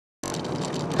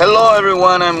Hello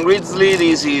everyone, I'm Grizzly,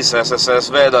 this is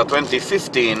SSSVEDA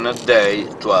 2015, day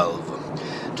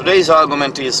 12. Today's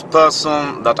argument is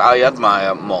person that I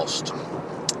admire most.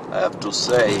 I have to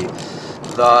say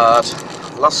that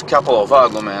last couple of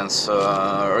arguments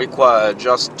require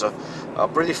just a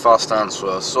pretty fast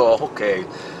answer, so okay,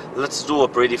 let's do a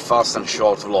pretty fast and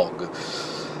short vlog.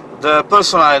 The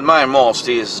person I admire most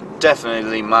is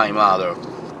definitely my mother.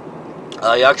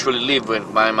 I actually live with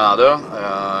my mother.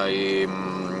 I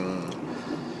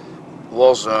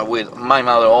was with my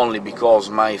mother only because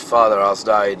my father has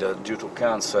died due to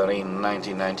cancer in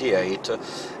 1998,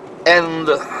 and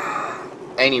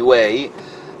anyway,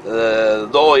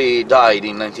 though he died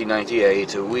in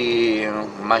 1998,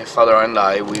 my father and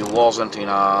I, we wasn't in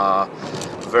a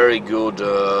very good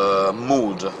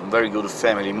mood, very good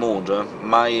family mood.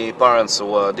 My parents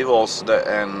were divorced,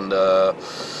 and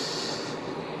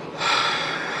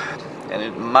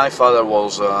my father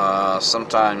was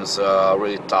sometimes a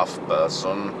really tough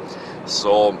person,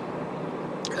 so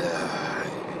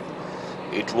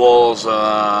it was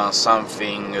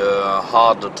something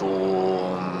hard to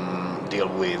deal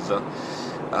with.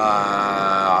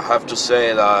 I have to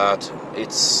say that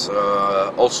it's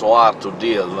also hard to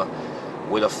deal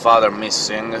with a father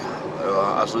missing.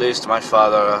 At least my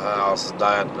father has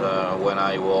died when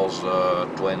I was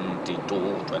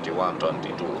 22.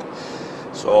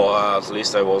 So at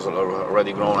least I was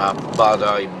already grown up, but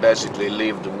I basically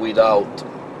lived without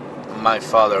my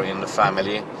father in the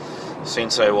family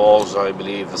since I was, I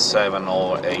believe, 7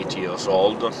 or 8 years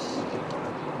old.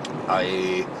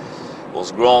 I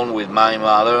was grown with my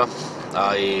mother.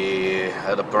 I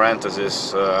had a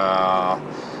parenthesis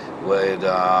with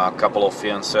a couple of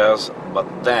fiancés, but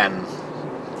then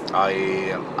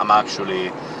I'm actually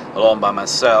alone by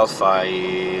myself. I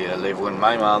live with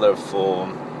my mother for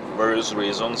various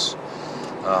reasons.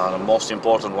 The most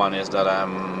important one is that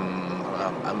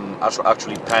I'm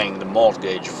actually paying the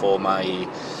mortgage for my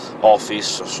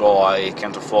office, so I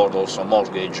can't afford also a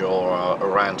mortgage or a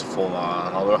rent for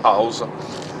another house,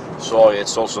 so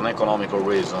it's also an economical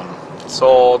reason.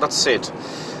 So that's it.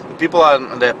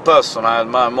 The person I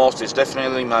admire most is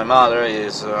definitely my mother.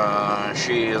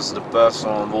 She is the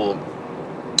person who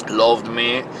loved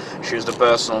me. She's the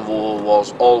person who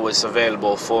was always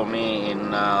available for me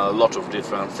in a lot of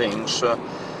different things.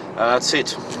 That's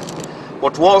it.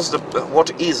 What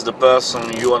is the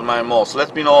person you admire most?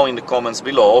 Let me know in the comments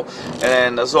below,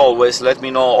 and as always, let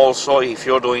me know also if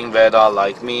you're doing VEDA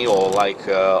like me or like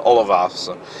all of us.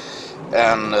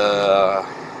 And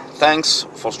thanks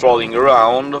for strolling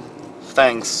around,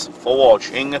 thanks for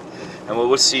watching, and we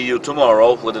will see you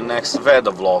tomorrow with the next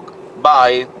VEDA vlog.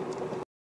 Bye!